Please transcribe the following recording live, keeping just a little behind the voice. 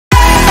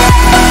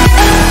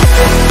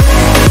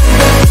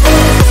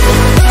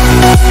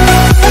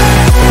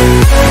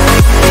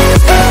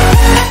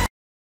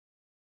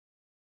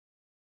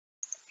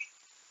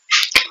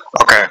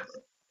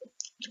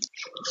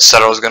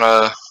said I was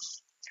gonna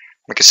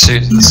make a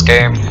suit in this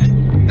game.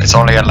 It's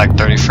only at like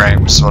 30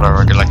 frames,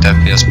 whatever, get like the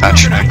FPS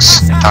patch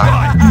next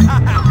time.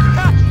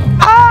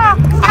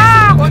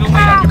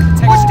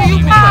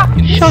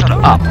 Shut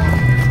up.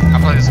 I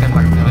played this game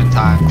like a million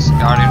times. You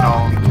already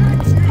know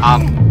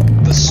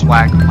I'm the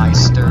swag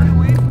meister.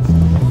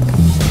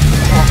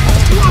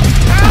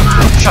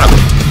 Shut up.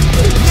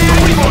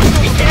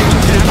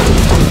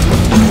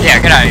 Yeah,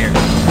 get out of here.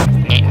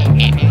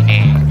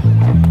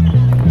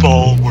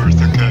 Ball worth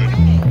again.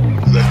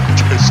 Let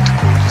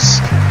testicles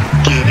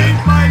get it.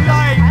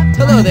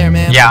 Hello there,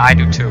 man. Yeah, I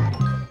do too.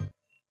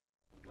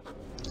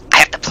 I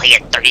have to play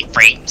at 30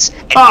 frames,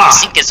 and the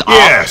sync is off.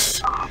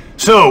 Yes.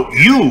 So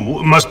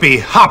you must be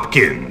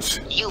Hopkins.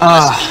 You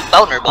must be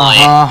vulnerable.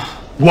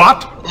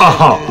 What?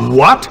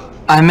 What?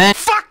 I meant.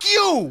 Fuck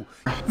you!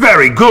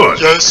 Very good.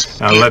 Yes.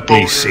 Now let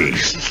me see.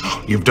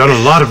 You've done a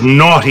lot of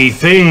naughty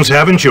things,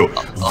 haven't you?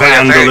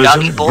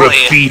 Vandalism,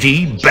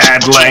 graffiti,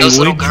 bad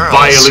language,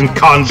 violent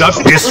conduct,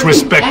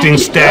 disrespecting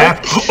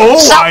staff. Oh,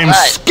 I'm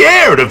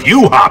scared of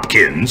you,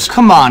 Hopkins.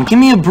 Come on, give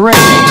me a break.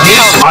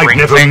 I've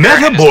never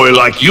met a boy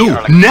like you.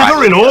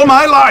 Never in all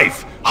my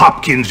life.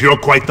 Hopkins, you're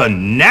quite the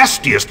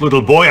nastiest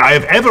little boy I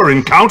have ever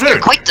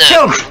encountered.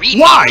 Tell me,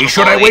 why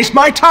should I waste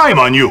my time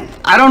on you?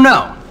 I don't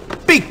know.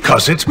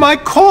 Because it's my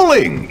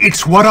calling.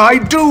 It's what I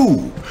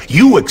do.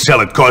 You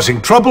excel at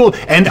causing trouble,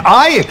 and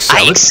I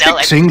excel at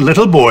fixing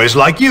little boys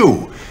like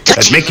you.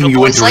 At making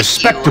you into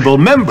respectable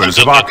members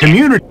of our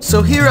community.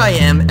 So here I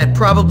am at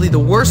probably the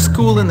worst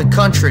school in the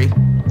country,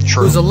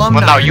 True. whose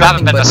alumni Well, no, you are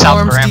haven't nothing been to but South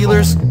arms Granville.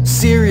 dealers,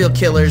 serial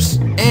killers,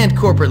 and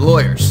corporate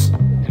lawyers.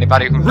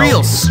 Anybody who Real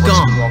knows scum.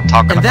 what school I'm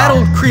talking And that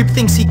about. old creep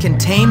thinks he can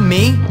tame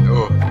me?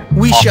 Ooh,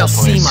 We awful shall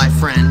see, place. my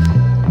friend.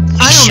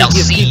 I only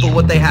give people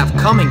what they have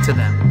coming to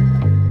them.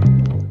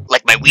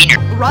 Like my wiener.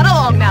 Run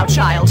along now,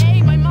 child.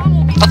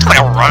 Don't tell me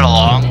to run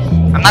along.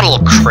 I'm not a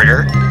little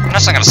critter. I'm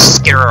just not gonna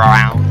skitter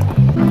around.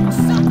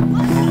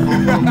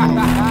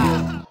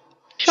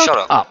 Shut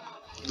up.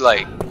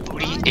 Like,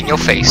 booty in your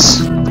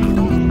face.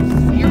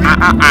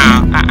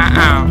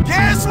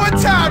 Guess what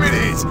time it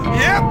is?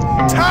 Yep,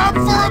 time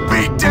for a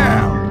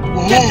beatdown.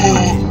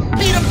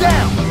 Beat him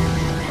down.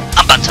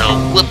 I'm about to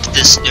whoop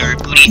this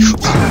nerd booty.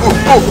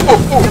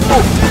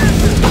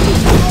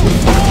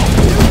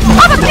 I'm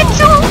gonna get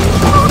you!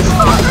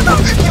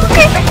 You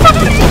can't make fun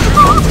of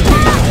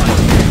me!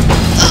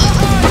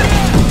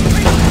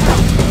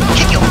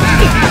 Kick your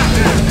booty.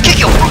 Kick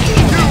your booty.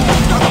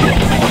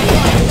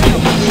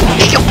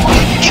 Kick your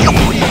booty. Kick your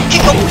booty.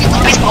 Kick your booty with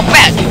a baseball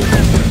bat.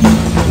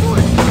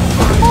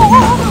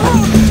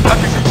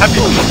 Happy.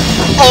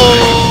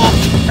 Oh!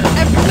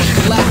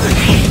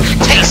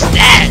 Taste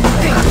that!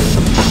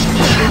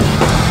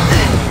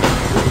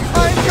 I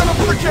ain't gonna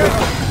forget.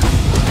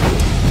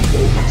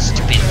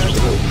 Stupid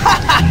little.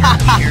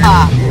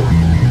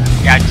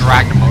 Yeah, I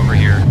dragged him over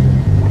here.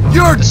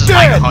 You're This is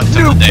my dead, hunt of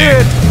new the day.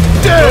 kid.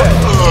 Dead.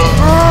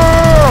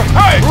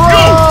 Hey,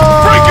 you!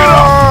 Break it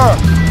up!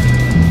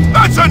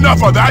 That's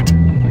enough of that.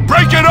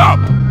 Break it up.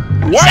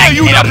 Why are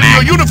you not in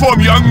your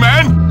uniform, young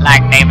man?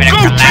 Like David and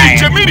Go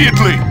change Goliath.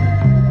 immediately.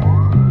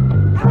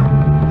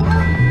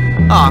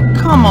 Aw,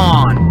 come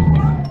on.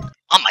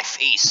 On my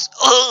face.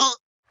 Ugh.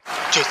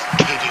 Just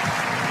kidding.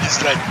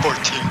 He's like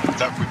 14.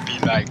 That would be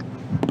like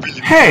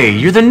really. Hey,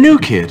 you're the new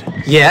kid.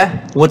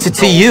 Yeah? What's it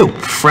to you?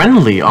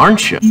 Friendly,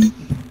 aren't you?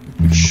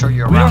 Show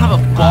you around. We don't have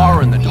a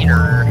bar in the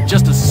door,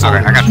 just a soda.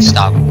 Alright, I gotta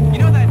stop. You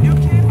know that new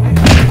kid?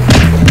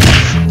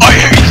 I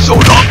hate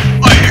soda!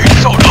 I hate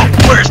soda!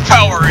 Where's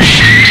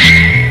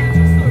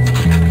Powerade?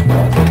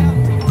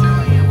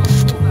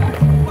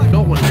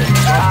 No one did.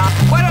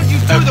 Why don't you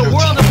do the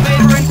world a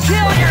favor and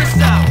kill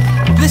yourself?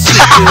 This should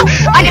do.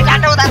 I did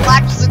not know that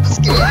black was in this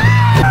game.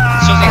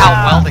 Shows you how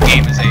well the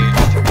game is aged.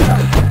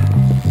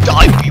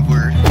 Die,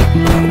 B-word.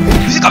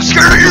 You think I'm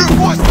scared of you?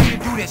 Forced me to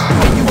do this,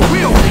 and you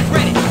will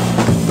regret it.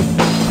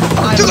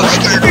 You think I'm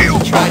scared of you?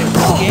 Try to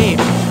escape.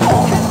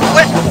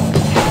 What?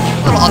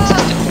 Little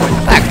autistic boy in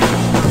the back.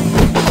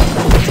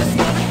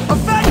 A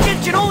fat kid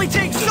can only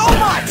take so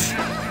much.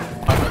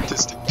 I'm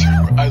autistic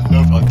too. I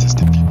love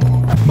autistic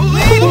people.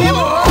 Believe me,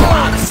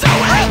 I'm so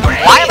angry.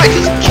 Why am I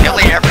just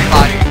killing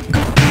everybody?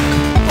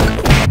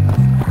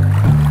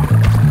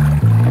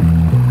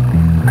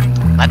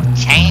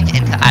 Let's change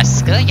into a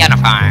school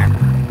uniform.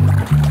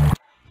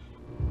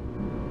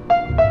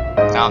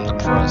 Now I'm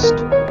depressed.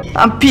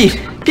 I'm Pete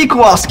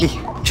Kowalski.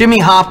 Jimmy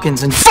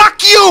Hopkins, and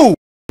Fuck you!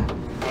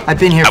 I've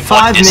been here I want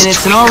 5 this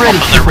minutes tweet and already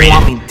people obliterated.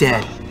 want me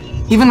dead.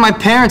 Even my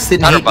parents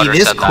didn't Nutter hate me Butter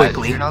this said that.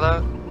 quickly. You know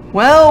that?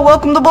 Well,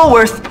 welcome to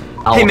Bullworth.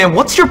 Hey man,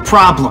 what's your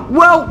problem?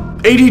 Well,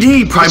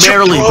 ADD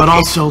primarily, but problem?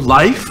 also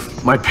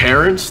life. My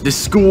parents, this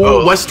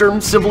school,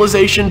 Western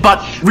civilization, but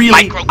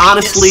really, Micropenis.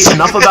 honestly,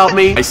 enough about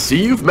me. I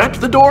see you've met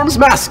the dorm's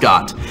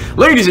mascot.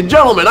 Ladies and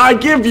gentlemen, I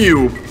give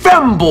you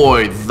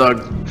Femboy, the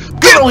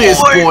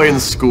girliest boy in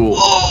school.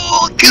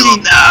 Oh, kill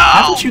him now!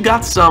 Haven't you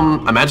got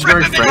some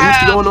imaginary Rip him in friends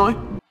to half. go annoy?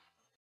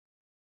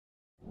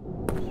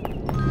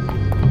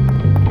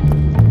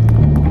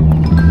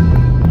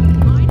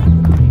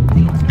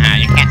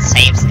 You can't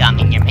save scum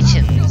in your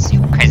missions. Yes, you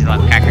crazy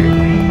little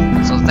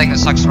cracker. So the thing that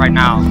sucks right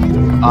now,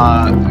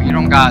 you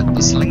don't got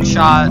the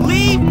slingshot.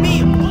 Leave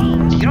me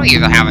alone. You don't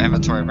even have an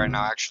inventory right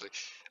now, actually.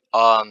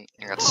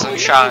 You got the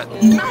slingshot.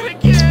 Not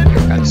again. You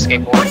got the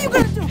skateboard. What are you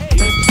gonna do?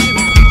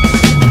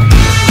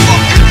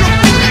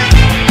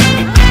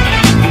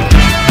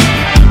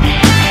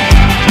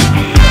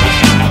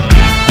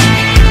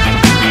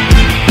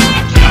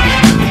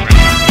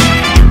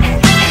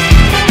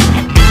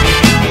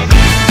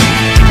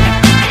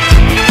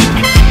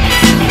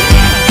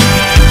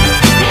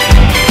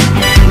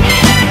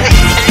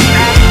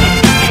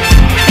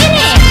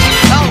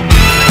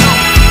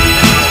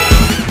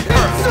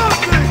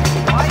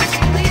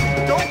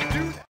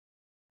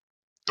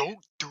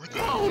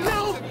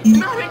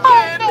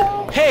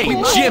 Hey,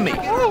 Jimmy,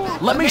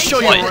 let me show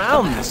you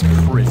around this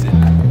prison.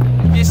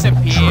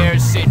 Disappear,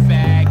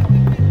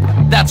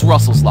 shitbag. That's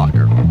Russell's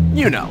locker.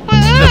 You know,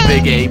 the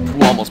big ape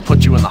who almost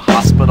put you in the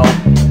hospital.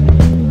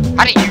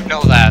 How do you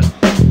know that?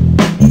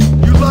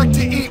 You like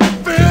to eat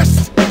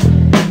fish?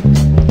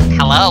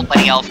 Hello,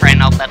 buddy old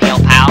friend, old buddy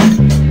old pal.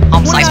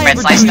 Home slice bread,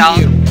 slice dog.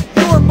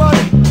 Your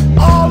money,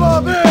 all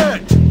of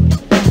it!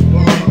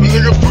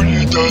 I got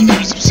 $48.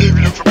 I'm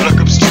saving it for Black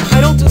Ops 2.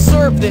 I don't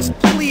deserve this,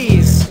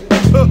 please.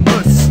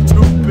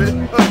 Stupid.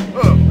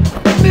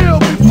 Kneel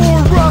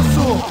before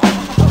Russell!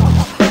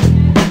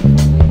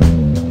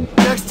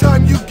 Next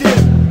time you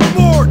get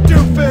more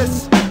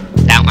doofus!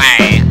 Don't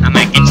worry, I'm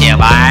gonna get you,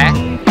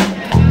 boy.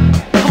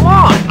 Come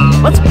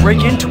on, let's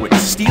break into it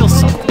and steal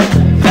something.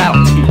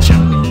 That'll teach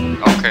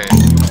him. Okay.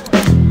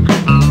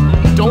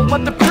 Don't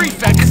let the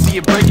prefects see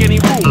you break any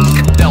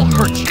rules. They'll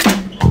hurt you.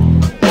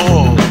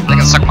 Oh, they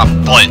can suck my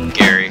butt,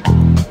 Gary.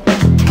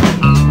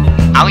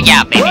 Oh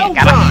yeah, baby, Well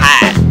got a done.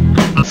 hat.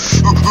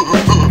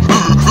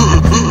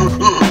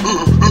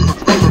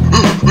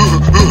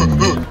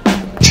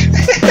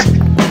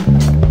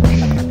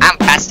 I'm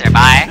faster,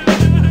 boy.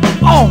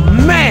 Oh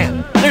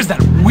man, there's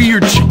that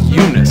weird chick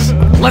Eunice.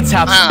 Let's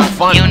have some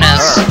fun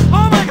Eunice. with her.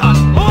 Oh my god!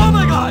 Oh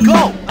my god!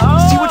 Go,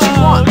 see what she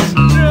wants.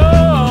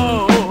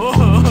 No!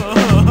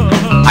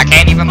 I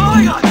can't even Oh my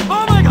move. god!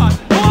 Oh my god!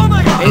 Oh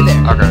my god! Hey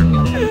there. okay.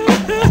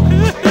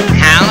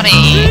 Howdy.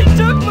 They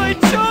took my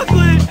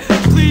chocolate!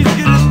 Please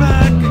get it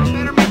back!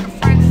 Better make a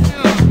friend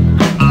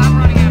soon. I'm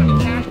running out of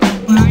cash to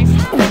buy.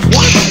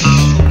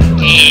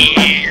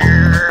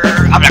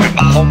 I'm not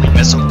gonna homie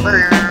missile.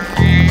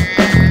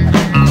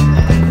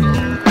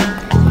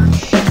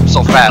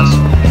 So fast.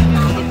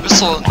 The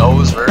missile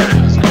knows where it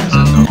is. Does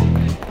it know?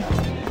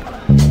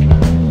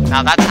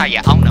 Now that's how you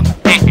own them.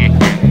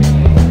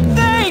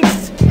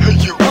 Thanks! Here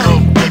you go,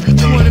 baby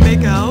doll. Wanna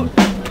make out?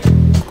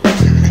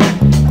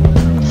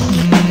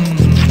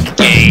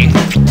 Gay.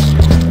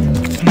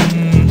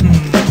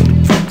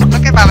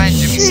 Look at my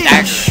Jimmy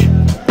Stagger.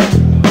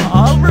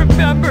 I'll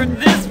remember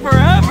this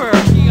forever!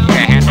 You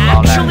can handle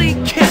all that. Actually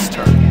kissed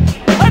her.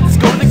 Let's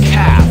go to the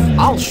calf.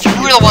 I'll show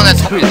You were the one that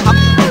told me to top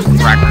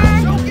the record.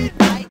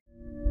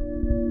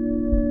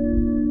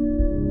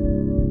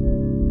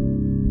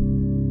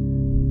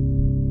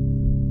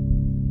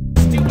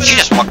 She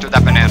just walked through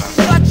that banana.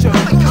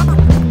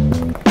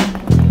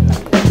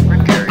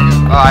 Where'd Gary go?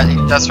 Oh, I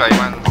think that's right. You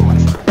went in the one.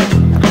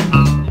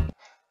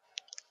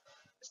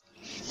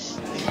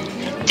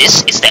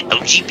 This is the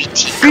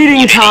LGBT Feeding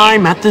community.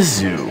 time at the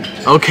zoo.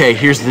 Okay,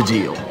 here's the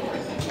deal.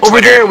 Over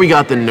there, we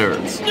got the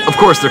nerds. Of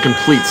course, they're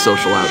complete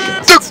social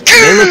outcasts.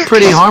 They look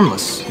pretty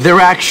harmless. They're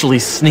actually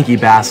sneaky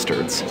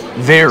bastards.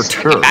 Their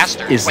turf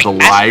bastard. is Wait, the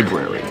bastard.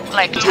 library.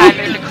 Like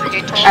Tyler, the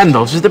creator. And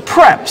those are the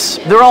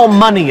preps. They're all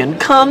money and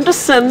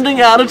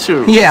condescending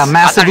attitudes. Yeah, I thought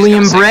massively he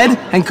was gonna say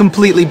inbred and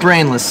completely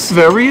brainless.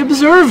 Very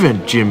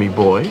observant, Jimmy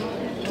boy.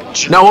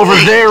 Now over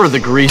there are the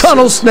greasers.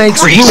 Tunnel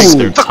snakes They're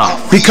rule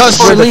tough. because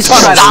Or we're at the least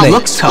tunnel try to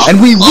look snakes, tough.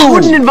 and we I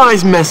wouldn't rule.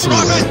 advise messing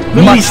with them.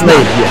 At Much least not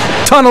later.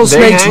 yet. Tunnel They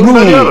snakes hang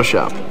by the auto rule.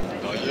 shop.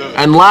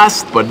 And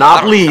last but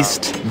not Auto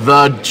least,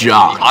 the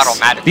jocks.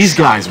 Automatic These shop.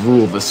 guys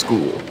rule the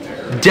school.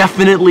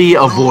 Definitely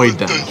avoid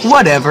them.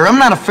 Whatever, I'm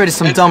not afraid of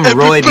some dumb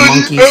roid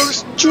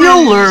monkeys.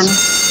 You'll learn.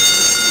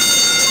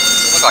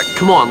 Look like.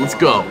 Come on, let's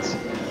go.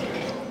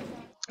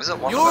 Is it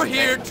one You're of them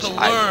here names? to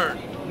learn,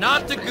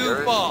 not to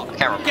goof off. I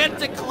can't remember. Get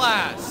to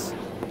class.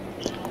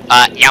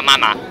 Yeah,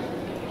 mama.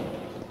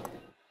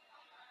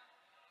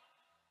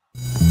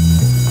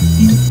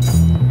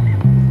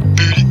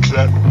 Booty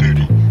clap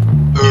booty.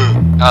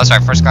 Oh, that's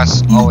right. First class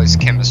is always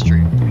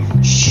chemistry.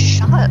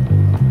 Shut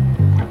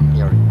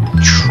your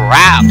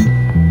trap.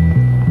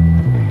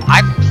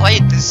 I've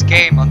played this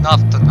game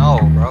enough to know,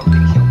 bro.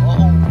 Leave me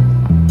alone.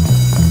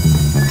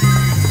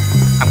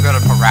 I'm good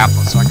at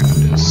parappa, so I can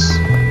do this.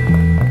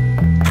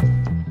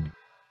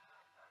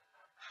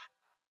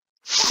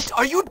 What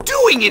are you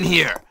doing in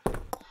here?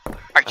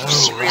 Are you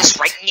serious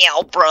right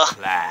now, bruh?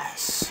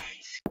 Class.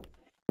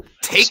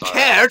 Take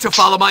care to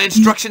follow my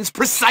instructions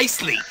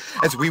precisely,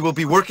 as we will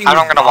be working I'm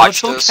with gonna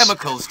watch volatile this.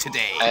 chemicals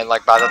today. And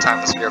like by the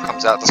time this video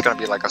comes out, there's gonna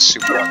be like a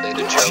super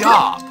updated show.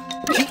 Job.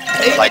 Keep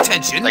paying Like,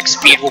 attention. like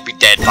Speed will be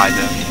dead by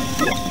then.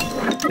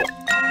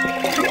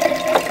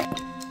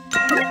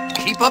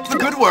 Keep up the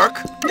good work.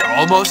 You're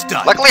almost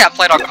done. Luckily, I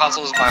played on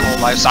consoles my whole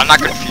life, so I'm not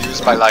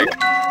confused by like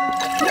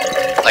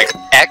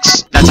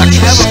X. That's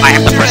actually I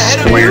have to press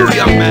square.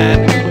 Young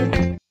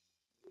man.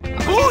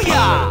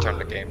 Booyah! Turn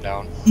the game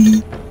down.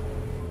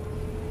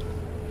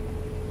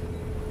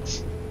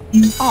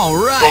 All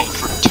right.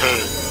 For 10.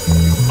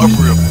 I'm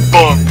real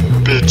bunk,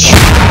 bitch.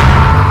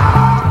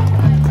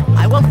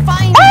 I will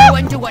find you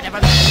and do whatever.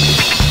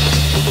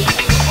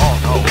 Oh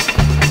no.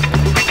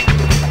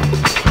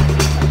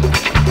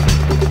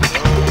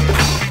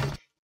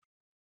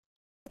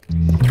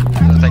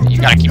 You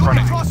gotta keep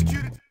running.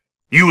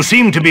 You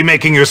seem to be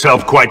making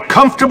yourself quite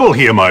comfortable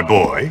here, my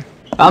boy.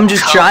 I'm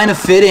just trying to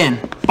fit in.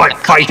 By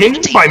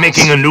fighting? By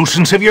making a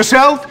nuisance of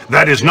yourself?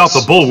 That is not the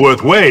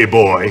Bullworth way,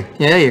 boy.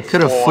 Yeah, you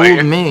could have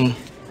fooled me.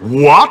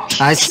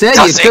 What? I said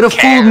you could have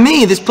fooled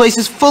me. This place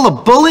is full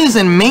of bullies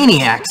and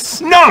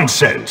maniacs.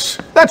 Nonsense!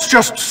 That's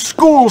just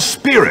school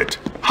spirit.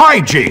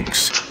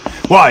 Hijinks.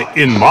 Why,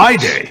 in my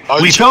day,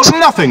 we felt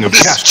nothing of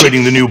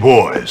castrating the new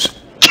boys.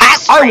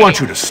 I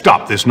want you to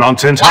stop this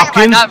nonsense,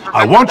 Hopkins.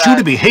 I want you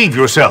to behave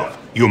yourself.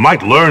 You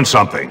might learn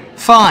something.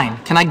 Fine.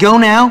 Can I go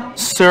now,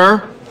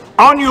 sir?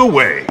 On your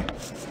way.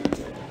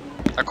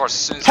 Of course, as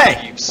soon as Hey,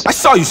 he leaves. I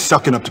saw you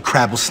sucking up to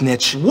Crabble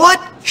Snitch. What?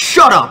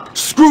 Shut up.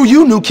 Screw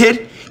you, new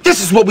kid.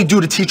 This is what we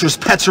do to teachers'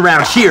 pets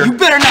around here. You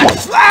better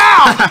not.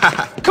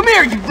 Ow! Come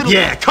here, you little.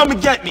 Yeah, come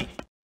and get me.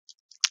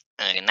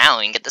 Now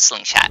we can get the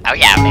slingshot. Oh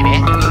yeah,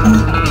 baby.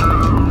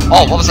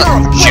 Oh, what was that?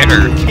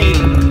 Jitter.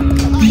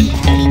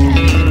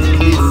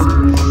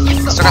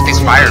 Still got these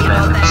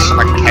firecrackers. So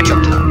I can catch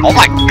up to him. Oh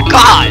my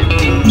god!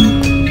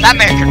 That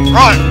man can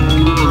run!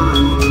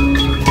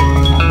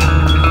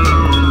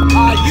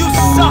 You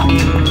suck!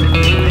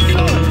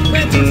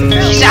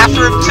 He's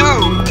after him too!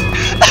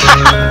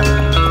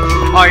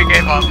 Oh, he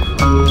gave up.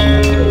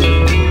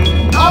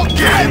 I'll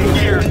get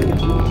here!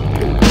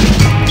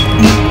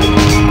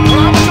 When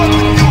I'm done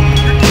with you,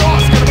 your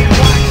jaw's gonna be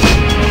waxed.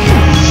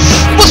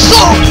 What's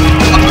up?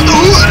 I'm from the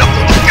hood, I'm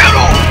from the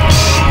ghetto!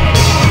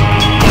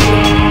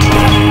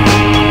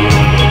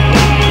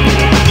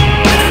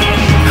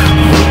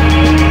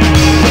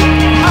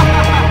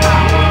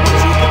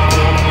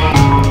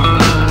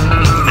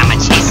 I'ma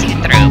chase you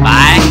through, bye.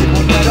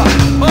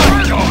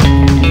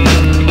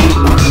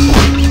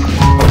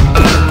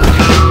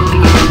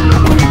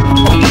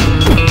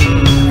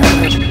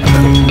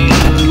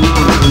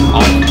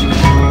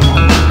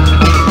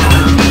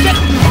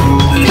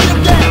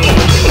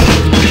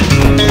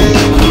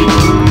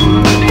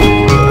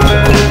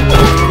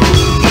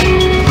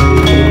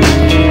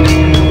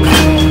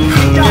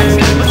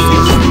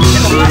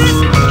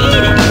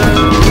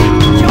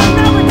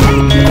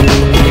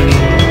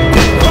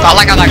 I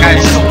like how that guy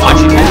is just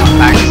watching me in the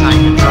back is not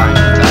even trying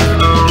to attack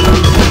him.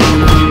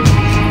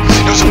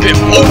 He doesn't get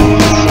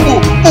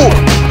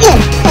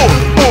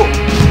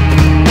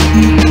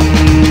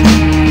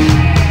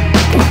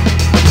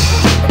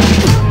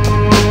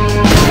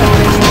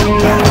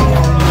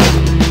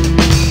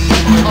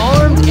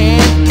Armed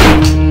and.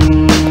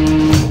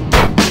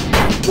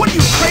 What are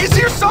you,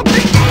 crazy or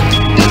something?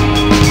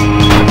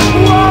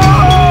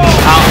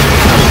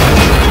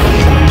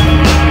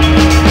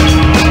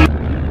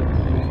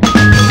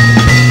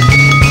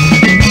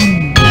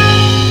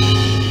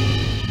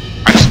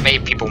 I just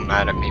made people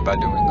mad at me by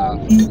doing that.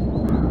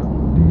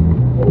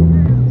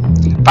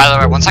 By the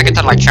way, once I get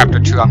to like chapter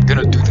 2, I'm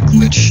gonna do the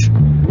glitch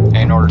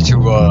in order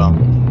to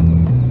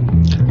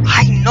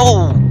I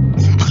know.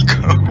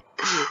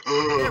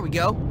 There we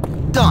go.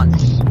 Done.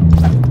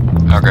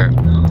 Okay.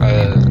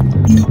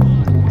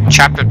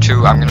 Chapter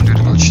 2, I'm gonna do the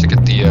glitch to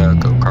get the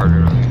go-kart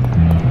early.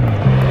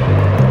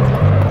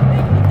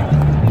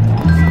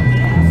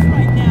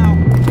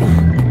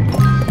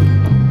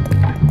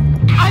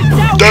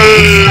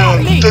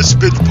 Damn! This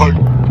bitch park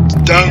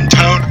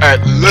downtown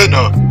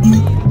Atlanta.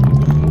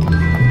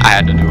 I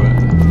had to do it.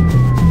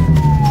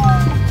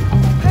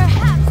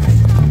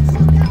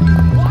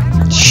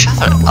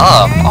 Shut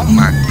up! Oh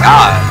my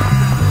god!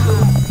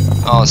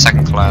 Oh,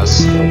 second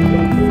class.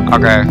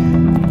 Okay.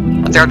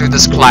 I think I'll do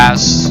this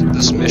class,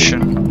 this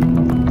mission,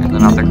 and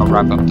then I think I'll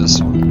wrap up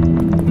this one.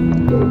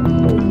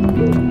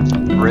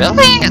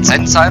 Really? It's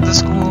inside the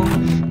school?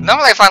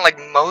 Normally I find like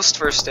most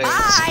first aids.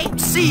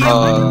 See you.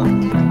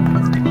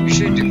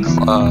 Usually do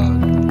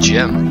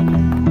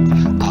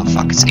gym. Oh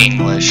fuck, it's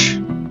English.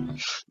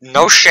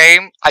 No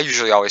shame. I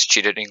usually always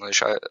cheat at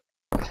English.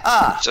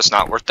 It's just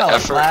not worth the Hello,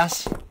 effort.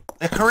 class.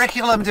 The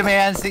curriculum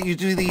demands that you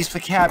do these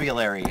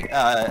vocabulary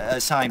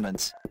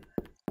assignments.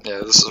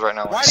 Yeah, this is right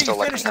now. Why I'm do still you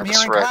like finish them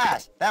nervous here in wreck.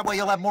 class? That way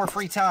you'll have more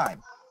free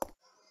time.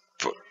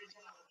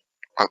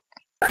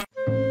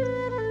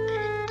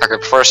 Okay,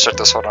 before I start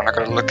this, hold on. I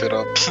gotta look it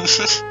up.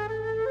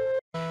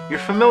 You're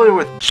familiar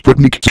with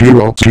Sputnik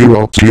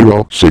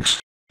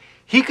 0006.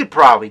 He could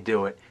probably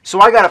do it.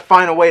 So I gotta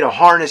find a way to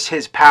harness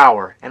his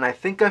power, and I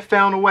think I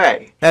found a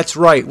way. That's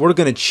right, we're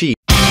gonna cheat.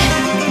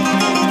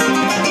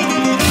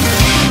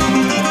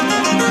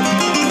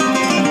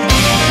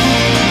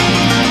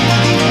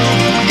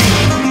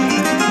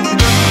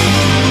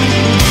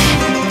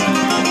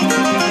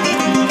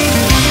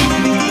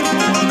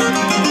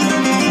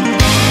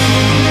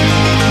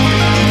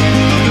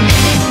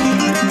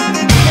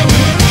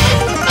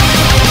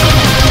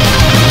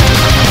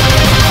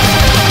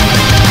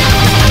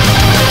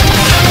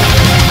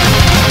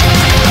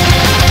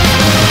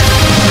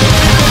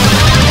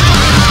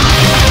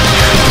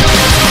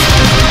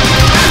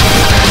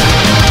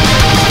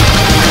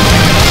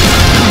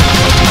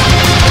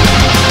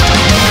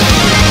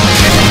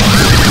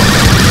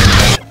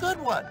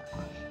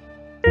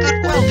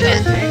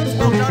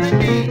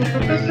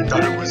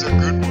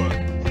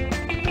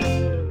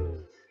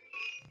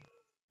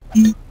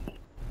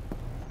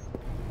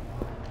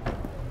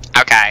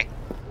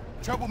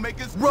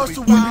 Troublemakers.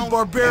 Russell Wilson,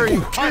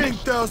 barbarian,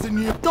 10,000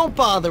 years. Don't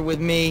bother with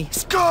me.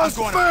 Scar's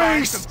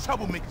face!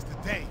 Troublemakers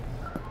today.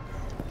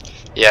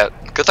 Yeah,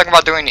 good thing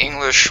about doing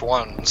English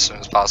 1 as soon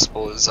as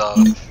possible is, I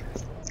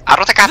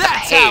don't think I have to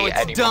pay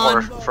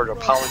anymore for the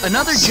apologies.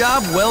 Another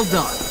job well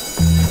done.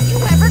 You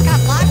ever got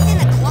locked in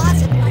a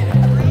closet by your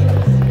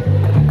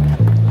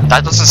friends?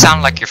 That doesn't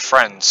sound like your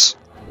friends.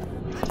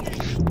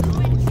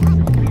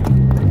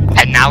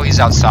 And now he's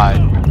outside.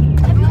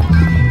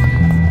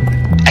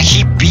 And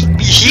he beat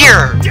me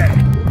here!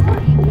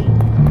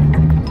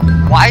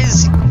 Why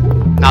is he...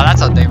 Now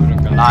that's how David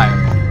and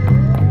Goliath.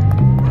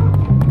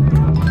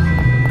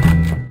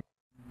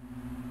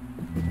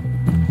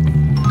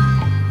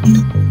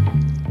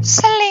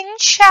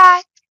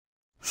 Slingshot.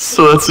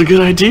 So that's a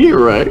good idea,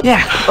 right?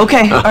 Yeah,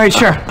 okay, alright,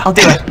 sure. I'll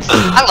do it.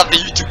 I love the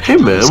YouTube. Hey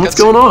man, what's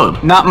going on?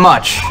 Not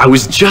much. I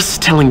was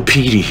just telling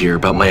Petey here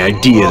about my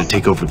idea to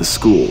take over the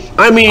school.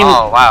 I mean,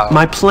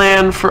 my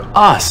plan for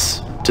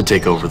us to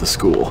take over the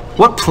school.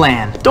 What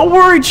plan? Don't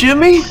worry,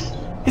 Jimmy.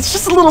 It's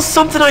just a little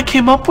something I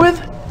came up with.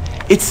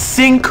 It's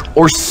sink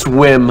or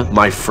swim,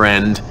 my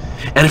friend.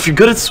 And if you're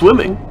good at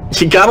swimming,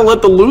 you gotta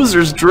let the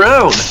losers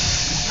drown.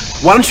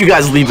 Why don't you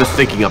guys leave the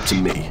thinking up to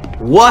me?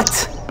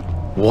 What?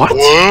 What?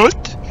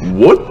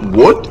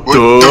 What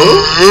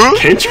the?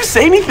 Can't you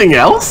say anything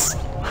else?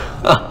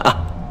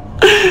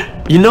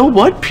 You know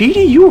what,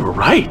 Petey? You were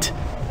right.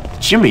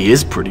 Jimmy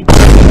is pretty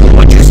dumb.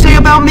 What'd you say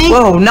about me?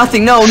 Whoa,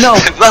 nothing, no.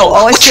 Well,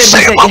 all I said was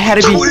that you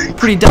had to be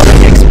pretty dumb to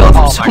get expelled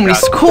from so many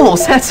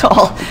schools, that's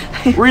all.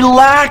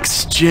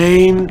 Relax,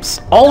 James.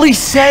 All he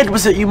said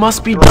was that you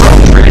must be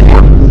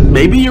dumb.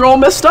 Maybe you're all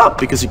messed up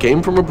because you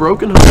came from a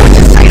broken home. What'd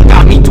you say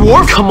about me,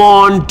 dwarf? Come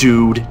on,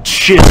 dude.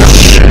 Chill.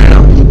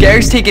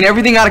 Gary's taking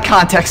everything out of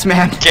context,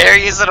 man.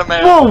 Gary isn't a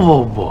man.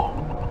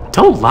 Whoa.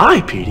 Don't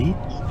lie, Petey.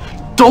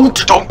 Don't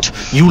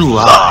you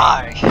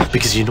lie.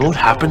 Because you know what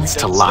happens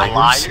to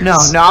liars? No,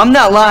 I'm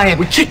not lying.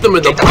 We kick them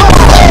in the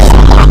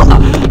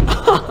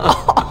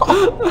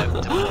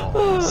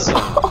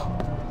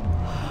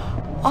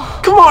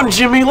Come on,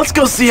 Jimmy, let's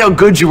go see how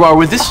good you are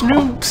with this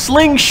new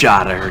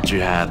slingshot I heard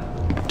you had.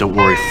 Don't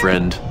worry,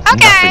 friend.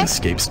 Nothing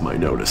escapes my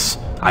notice.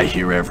 I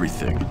hear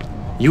everything.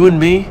 You and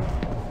me,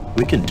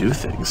 we can do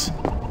things.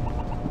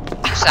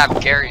 I used to have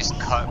Gary's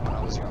cut when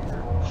I was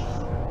younger.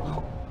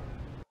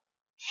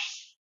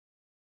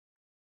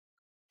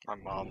 My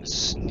mom is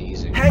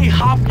sneezing. Hey,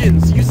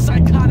 Hopkins, you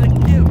psychotic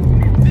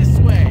imp! This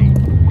way!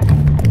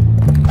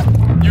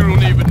 You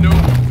don't even know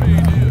what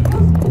pain is.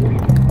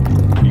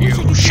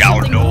 You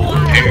shall know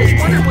pain.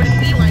 I wonder what it'd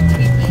be like to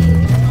be me.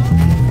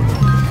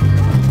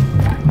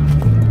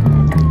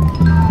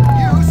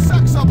 You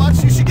suck so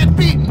much you should get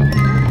beaten.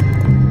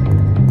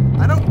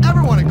 I don't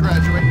ever want to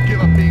graduate and give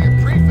up being a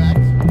prefect.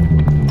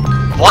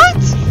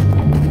 What?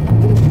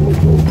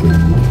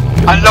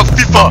 I love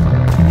FIFA!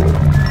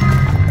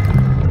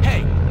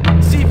 Hey,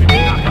 see if you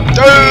can knock out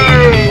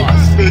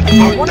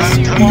I want to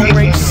see your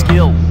long-range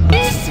skill.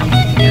 See if you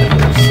can get a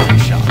better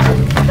slingshot.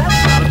 That's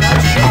not a bad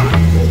shot.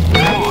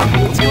 Come on,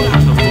 let's go down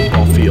to the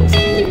football field.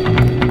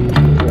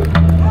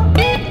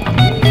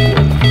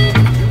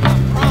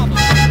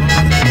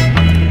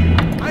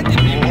 I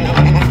didn't even know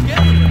we could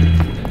get them.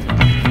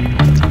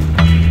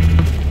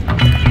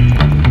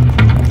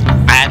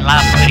 I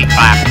love pretty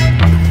clap.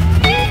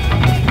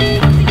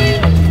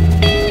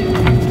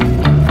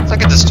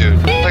 Look at this dude.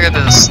 Look at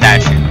this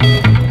statue.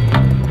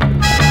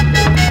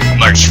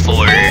 March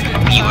forward,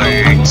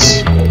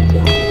 viewers.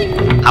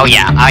 Oh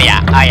yeah.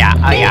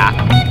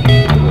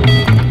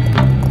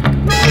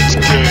 It's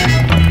gay.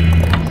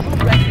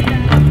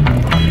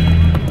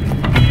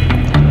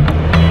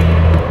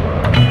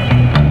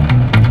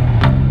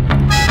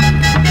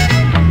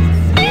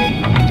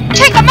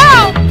 Take him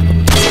out!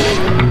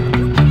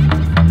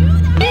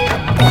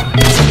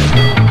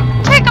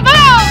 Take him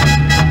out!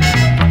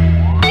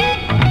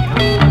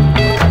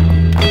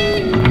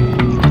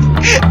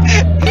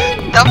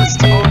 That was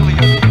totally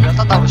okay. I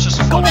thought that was just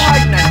Go funny.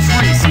 hide in that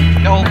tree, see?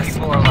 No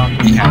people are allowed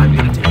to be happy.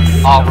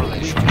 All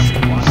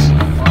relationships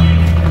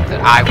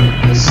that I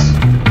witness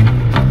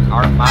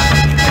are mine.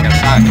 I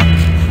gotta die.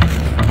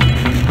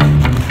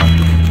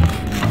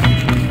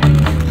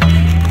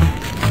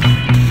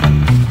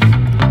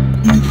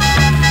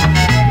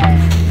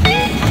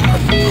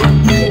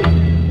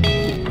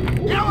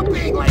 You know what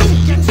being lazy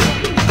gets you?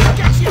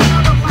 Gets you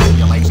another lap,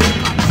 you lazy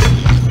nuts.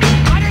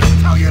 I didn't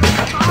tell you to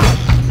stop.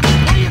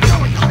 What are you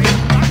doing, you lazy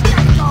nuts? Get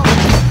going.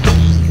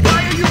 Why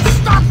are you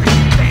stopping,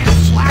 you damn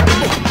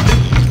slacker?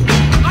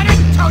 I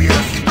didn't tell you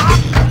to stop.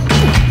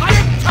 I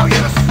didn't tell you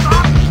to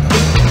stop.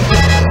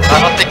 I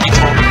don't think he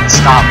told me to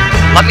stop.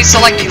 Let me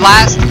select the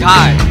last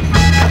guy.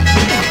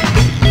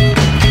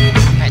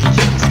 Man,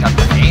 he's got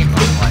the aim of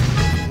like.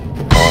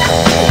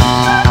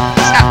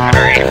 He's got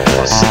better aim than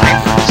those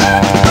snipers.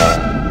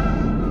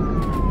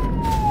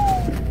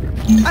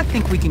 I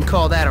think we can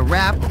call that a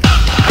wrap.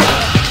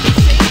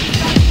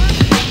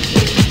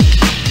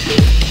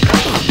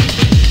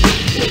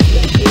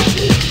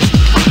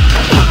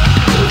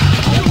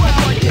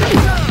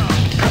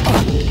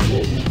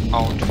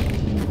 Owned.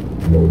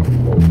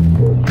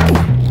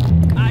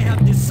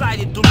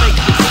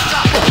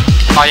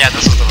 Oh yeah,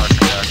 this is the Russian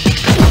guy.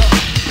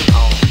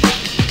 Oh.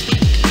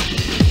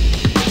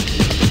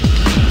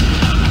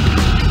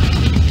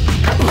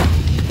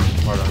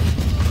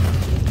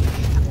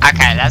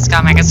 Okay, let's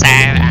go make a save,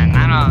 and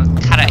then I'll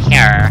cut it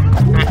here.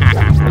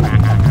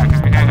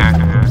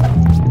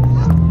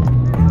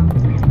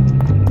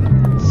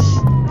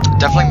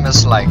 Definitely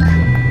miss like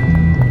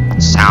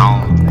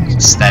sound,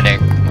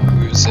 aesthetic,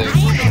 music.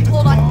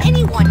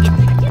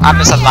 I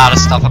miss a lot of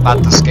stuff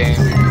about this game.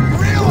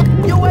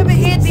 You ever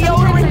hear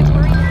deodorant?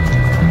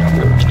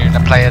 Continuing to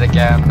play it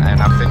again,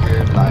 and I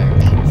figured like,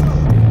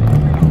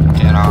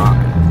 you know,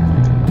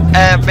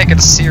 make it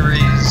a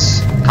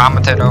series,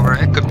 commentate over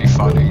it. It could be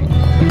funny.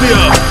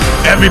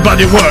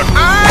 Everybody work.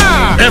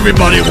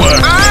 Everybody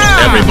work.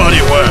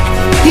 Everybody work.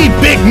 He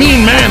big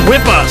mean man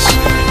whip us.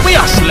 We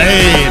are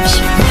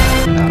slaves.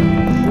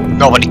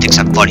 Nobody thinks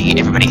I'm funny,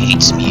 everybody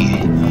hates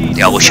me.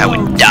 They all wish I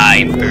would die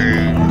and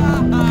burn.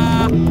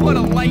 What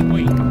a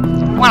lightweight.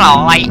 What a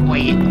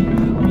lightweight.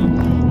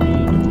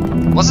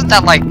 Wasn't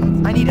that like?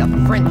 I need a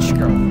French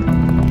girl.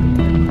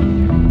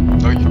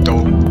 No, you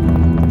don't.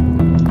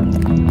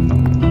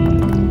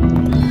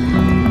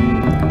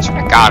 I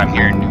swear to God, I'm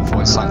hearing new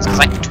voice lines because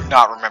I do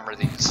not remember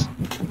these.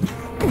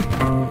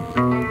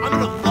 I'm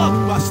gonna love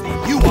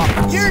busting you up.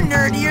 You're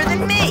nerdier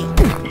than me.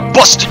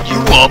 Busting you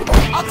up.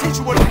 I'll teach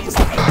you what it means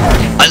to be.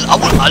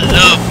 I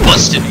love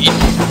busting you.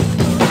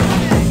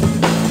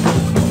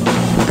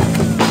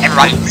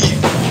 Everybody leave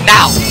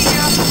now.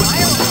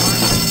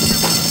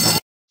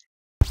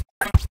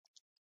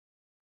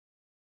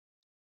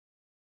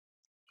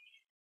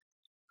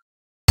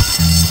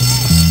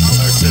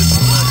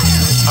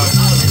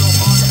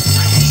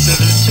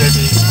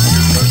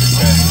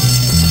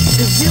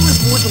 The veal is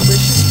more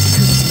delicious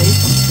because it's made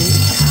from big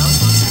cows.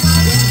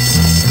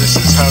 This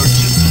is how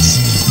Jimmy's.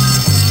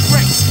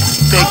 Great.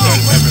 Good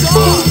night,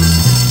 everyone.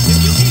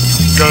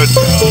 Good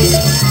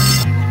night.